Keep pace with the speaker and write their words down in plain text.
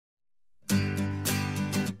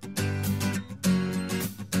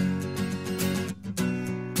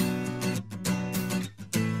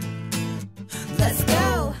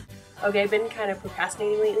Okay, I've been kind of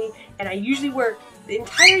procrastinating lately, and I usually work the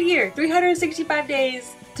entire year, 365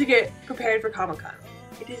 days, to get prepared for Comic-Con.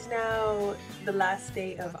 It is now the last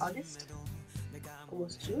day of August,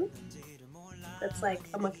 almost June. That's like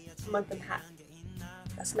a month and a half.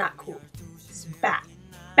 That's not cool. It's bad.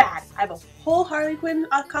 Bad. I have a whole Harley Quinn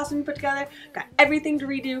costume put together, got everything to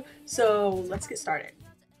redo, so let's get started.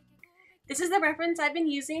 This is the reference I've been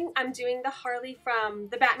using. I'm doing the Harley from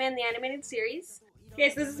the Batman the Animated Series. Okay,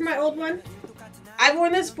 so this is my old one. I've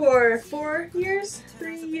worn this for 4 years,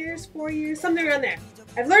 3 years, 4 years, something around there.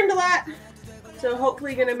 I've learned a lot, so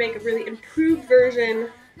hopefully gonna make a really improved version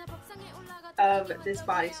of this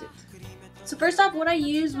bodysuit. So first off, what I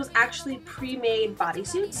used was actually pre-made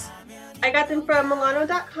bodysuits. I got them from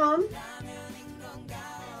Milano.com.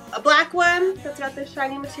 A black one that's got this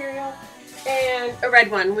shiny material, and a red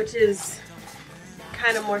one, which is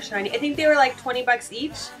kind of more shiny. I think they were like 20 bucks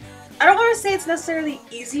each. I don't want to say it's necessarily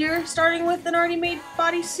easier starting with an already made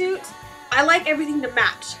bodysuit. I like everything to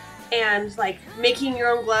match, and like making your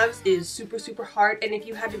own gloves is super hard, and if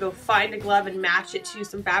you had to go find a glove and match it to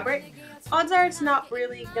some fabric, odds are it's not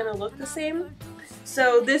really gonna look the same.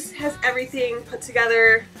 So this has everything put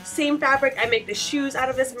together, same fabric. I make the shoes out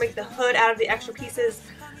of this, I make the hood out of the extra pieces.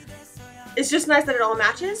 It's just nice that it all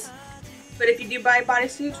matches. But if you do buy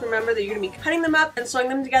bodysuits, remember that you're gonna be cutting them up and sewing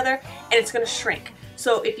them together, and it's gonna shrink.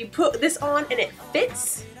 So if you put this on and it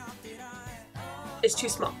fits, it's too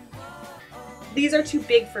small. These are too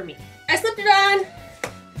big for me. I slipped it on.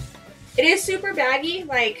 It is super baggy,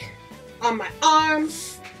 like on my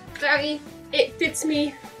arms. Baggy. It fits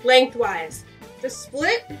me lengthwise. The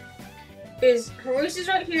split is, her waist is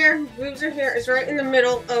right here, boobs are here, it's right in the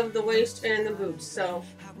middle of the waist and the boobs. So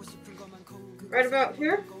right about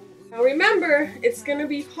here. Now remember, it's gonna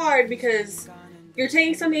be hard because you're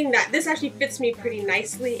taking something that this actually fits me pretty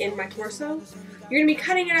nicely in my torso. You're gonna be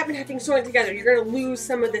cutting it up and having to sew it together. You're gonna lose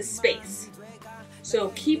some of this space. So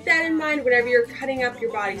keep that in mind whenever you're cutting up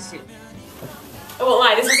your bodysuit. I won't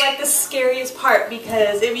lie, this is like the scariest part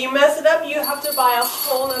because if you mess it up, you have to buy a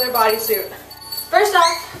whole nother bodysuit. First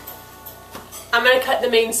off, I'm gonna cut the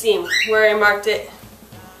main seam where I marked it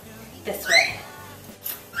this way.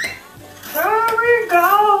 There we go!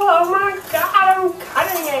 Oh my god, I'm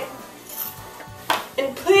cutting it!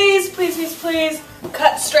 And please,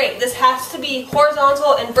 cut straight. This has to be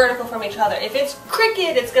horizontal and vertical from each other. If it's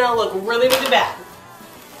crooked, it's gonna look really bad.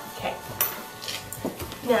 Okay.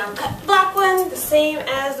 Now cut the black one the same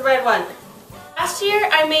as the red one. Last year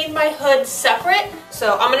I made my hood separate,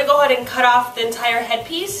 so I'm gonna go ahead and cut off the entire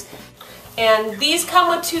headpiece. And these come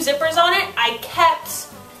with 2 zippers on it. I kept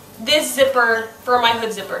this zipper for my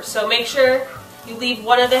hood zipper, so make sure you leave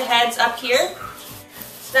one of the heads up here.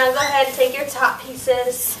 So now go ahead and take your top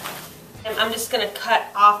pieces, and I'm just gonna cut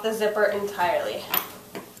off the zipper entirely.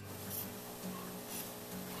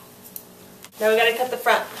 Now we gotta cut the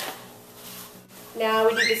front. Now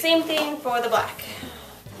we do the same thing for the black.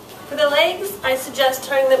 For the legs, I suggest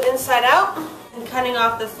turning them inside out and cutting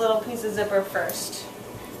off this little piece of zipper first.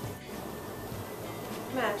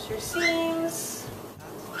 Match your seams.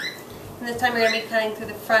 And this time you're going to be cutting through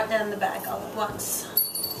the front and the back all at once.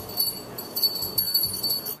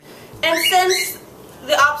 And since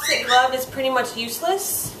the opposite glove is pretty much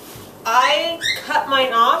useless, I cut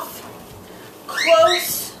mine off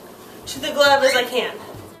close to the glove as I can.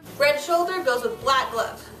 Red shoulder goes with black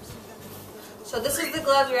glove. So this is the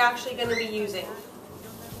glove you're actually going to be using.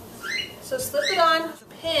 So slip it on,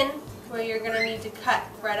 pin where you're going to need to cut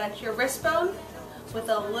right at your wrist bone with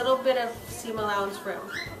a little bit of seam allowance room.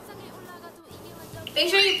 Make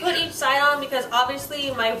sure you put each side on because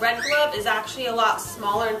obviously my red glove is actually a lot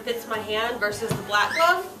smaller and fits my hand versus the black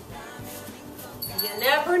glove. You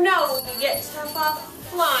never know when you get stuff off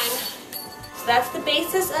flying. So that's the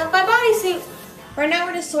basis of my bodysuit. Right now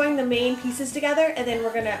we're just sewing the main pieces together and then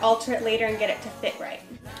we're going to alter it later and get it to fit right.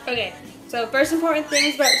 Okay, so first important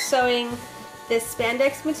things about sewing this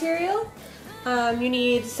spandex material. You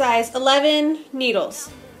need size 11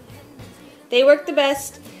 needles. They work the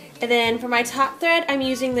best. And then for my top thread, I'm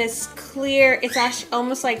using this clear, it's actually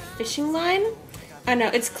almost like fishing line. I know,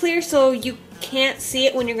 it's clear so you can't see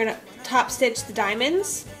it when you're gonna top stitch the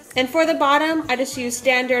diamonds. And for the bottom, I just use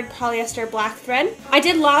standard polyester black thread. I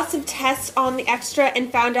did lots of tests on the extra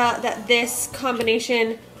and found out that this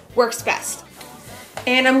combination works best.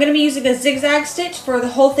 And I'm gonna be using a zigzag stitch for the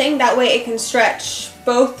whole thing, that way it can stretch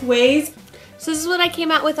both ways. So this is what I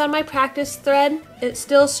came out with on my practice thread. It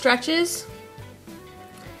still stretches.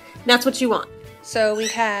 That's what you want. So we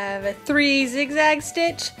have a 3 zigzag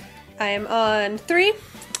stitch. I am on 3,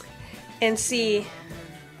 and see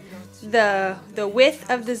the width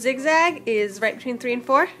of the zigzag is right between 3 and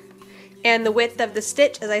 4. and the width of the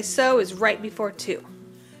stitch as I sew is right before 2.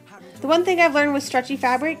 The one thing I've learned with stretchy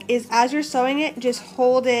fabric is as you're sewing it, just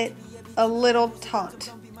hold it a little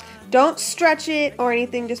taut. Don't stretch it or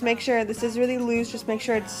anything, just make sure this is really loose, just make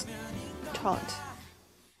sure it's taut.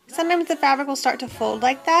 Sometimes the fabric will start to fold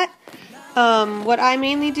like that. What I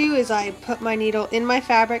mainly do is I put my needle in my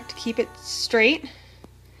fabric to keep it straight.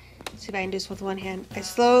 Let's see if I can do this with one hand. I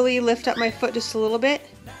slowly lift up my foot just a little bit,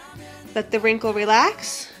 let the wrinkle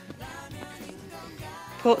relax,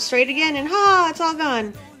 pull it straight again, and it's all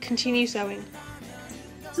gone. Continue sewing.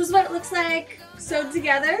 So this is what it looks like sewed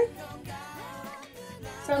together.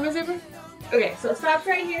 Sew my zipper. Okay, so it stops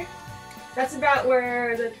right here. That's about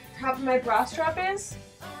where the top of my bra strap is.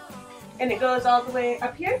 And it goes all the way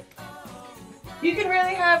up here. You can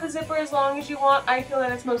really have the zipper as long as you want. I feel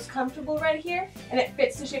that it's most comfortable right here, and it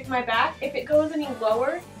fits the shape of my back. If it goes any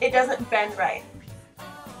lower, it doesn't bend right.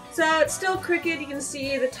 So it's still crooked. You can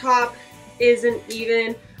see the top isn't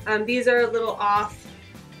even. These are a little off.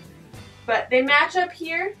 But they match up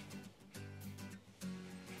here,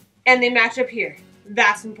 and they match up here.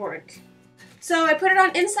 That's important. So I put it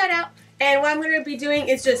on inside out, and what I'm going to be doing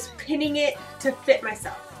is just pinning it to fit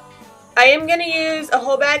myself. I am going to use a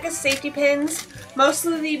whole bag of safety pins,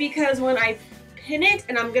 mostly because when I pin it,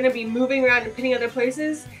 and I'm going to be moving around and pinning other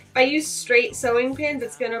places, if I use straight sewing pins,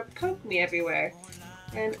 it's going to poke me everywhere,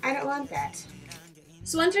 and I don't want that.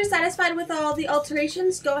 So once you're satisfied with all the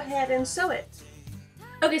alterations, go ahead and sew it.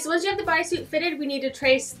 Okay, so once you have the bodysuit fitted, we need to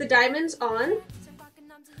trace the diamonds on.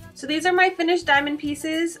 So these are my finished diamond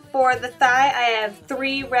pieces. For the thigh, I have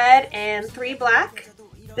 3 red and 3 black.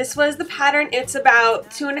 This was the pattern. It's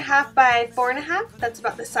about 2.5 by 4.5. That's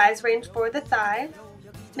about the size range for the thigh.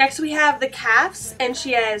 Next we have the calves, and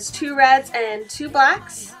she has 2 reds and 2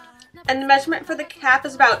 blacks. And the measurement for the calf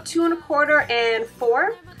is about 2.25 and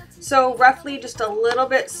 4. So roughly just a little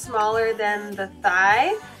bit smaller than the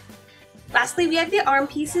thigh. Lastly, we have the arm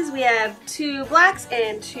pieces. We have 2 blacks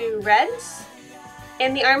and 2 reds.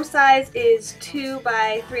 And the arm size is 2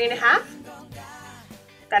 by 3.5.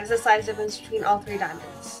 That is the size difference between all 3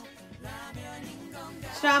 diamonds.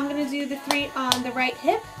 So now I'm going to do the 3 on the right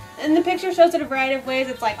hip. And the picture shows it a variety of ways.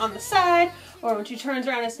 It's like on the side, or when she turns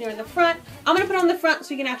around it's near the front. I'm going to put it on the front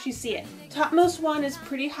so you can actually see it. Topmost one is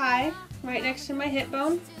pretty high, right next to my hip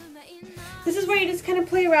bone. This is where you just kind of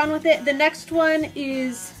play around with it. The next one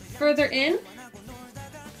is further in.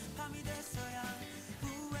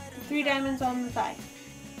 3 diamonds on the thigh.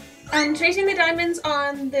 Tracing the diamonds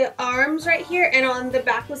on the arms right here and on the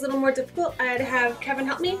back was a little more difficult. I had to have Kevin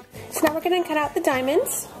help me. So now we're going to cut out the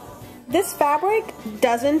diamonds. This fabric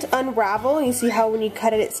doesn't unravel. You see how when you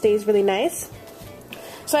cut it, it stays really nice.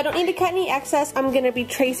 So I don't need to cut any excess. I'm going to be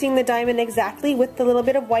tracing the diamond exactly with the little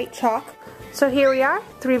bit of white chalk. So here we are,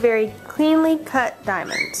 3 very cleanly cut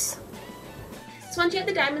diamonds. So once you have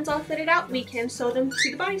the diamonds all fitted out, we can sew them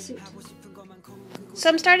to the bodysuit. So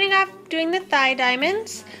I'm starting off doing the thigh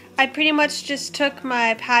diamonds. I pretty much just took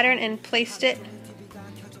my pattern and placed it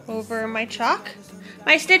over my chalk.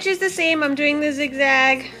 My stitch is the same. I'm doing the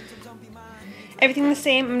zigzag. Everything the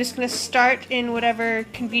same. I'm just going to start in whatever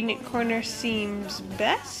convenient corner seems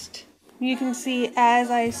best. You can see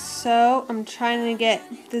as I sew, I'm trying to get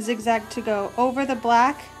the zigzag to go over the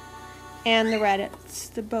black and the red. It's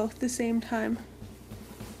both the same time.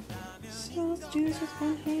 So let's do this with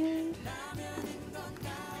one hand.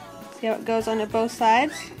 See how it goes onto both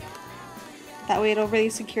sides? That way it'll really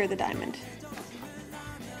secure the diamond.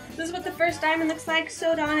 This is what the first diamond looks like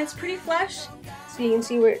sewed on. It's pretty flush. So you can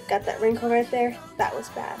see where it got that wrinkle right there. That was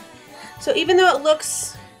bad. So even though it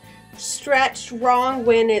looks stretched wrong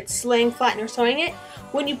when it's laying flat and you're sewing it,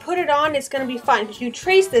 when you put it on, it's going to be fine. Because you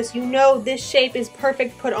trace this, you know this shape is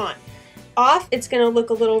perfect put on. Off, it's going to look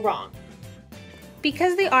a little wrong.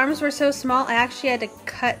 Because the arms were so small, I actually had to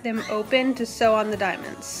cut them open to sew on the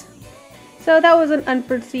diamonds. So that was an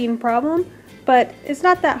unforeseen problem, but it's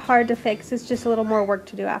not that hard to fix. It's just a little more work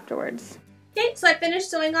to do afterwards. Okay, so I finished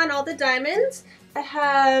sewing on all the diamonds. I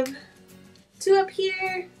have 2 up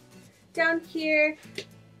here, down here,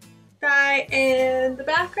 thigh, and the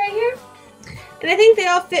back right here. And I think they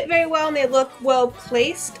all fit very well and they look well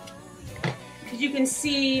placed because you can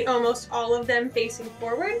see almost all of them facing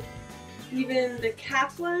forward. Even the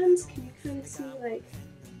calf ones, can you kind of see like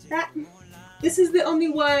that? This is the only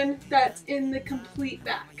one that's in the complete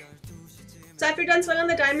back. So after you're done sewing on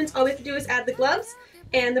the diamonds, all we have to do is add the gloves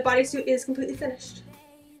and the bodysuit is completely finished.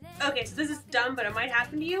 Okay, so this is dumb, but it might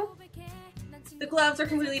happen to you. The gloves are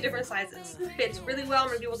completely different sizes. It fits really well. I'm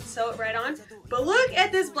going to be able to sew it right on. But look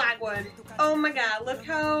at this black one. Oh my god, look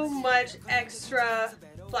how much extra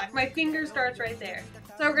black. My finger starts right there.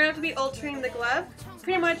 So we're gonna have to be altering the glove.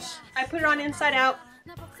 Pretty much, I put it on inside out,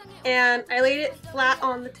 and I laid it flat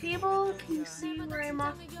on the table. Can you see where I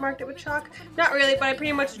marked it with chalk? Not really, but I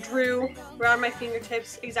pretty much drew around my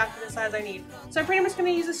fingertips exactly the size I need. So I'm pretty much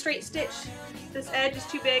gonna use a straight stitch. This edge is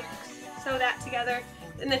too big, sew that together.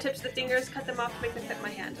 And the tips of the fingers, cut them off to make them fit my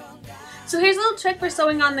hand. So here's a little trick for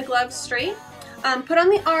sewing on the glove straight. Put on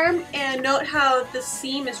the arm and note how the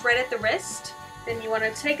seam is right at the wrist. Then you want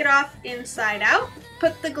to take it off inside out.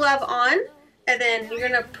 Put the glove on, and then you're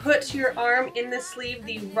going to put your arm in the sleeve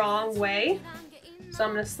the wrong way. So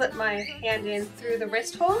I'm going to slip my hand in through the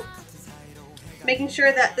wrist hole, making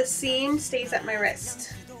sure that the seam stays at my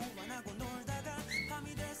wrist.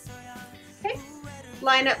 Okay.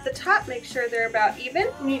 Line up the top, make sure they're about even.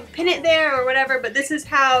 You can pin it there or whatever, but this is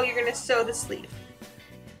how you're going to sew the sleeve.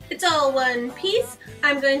 It's all one piece.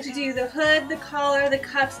 I'm going to do the hood, the collar, the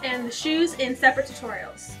cuffs, and the shoes in separate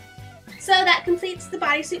tutorials. So that completes the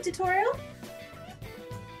bodysuit tutorial.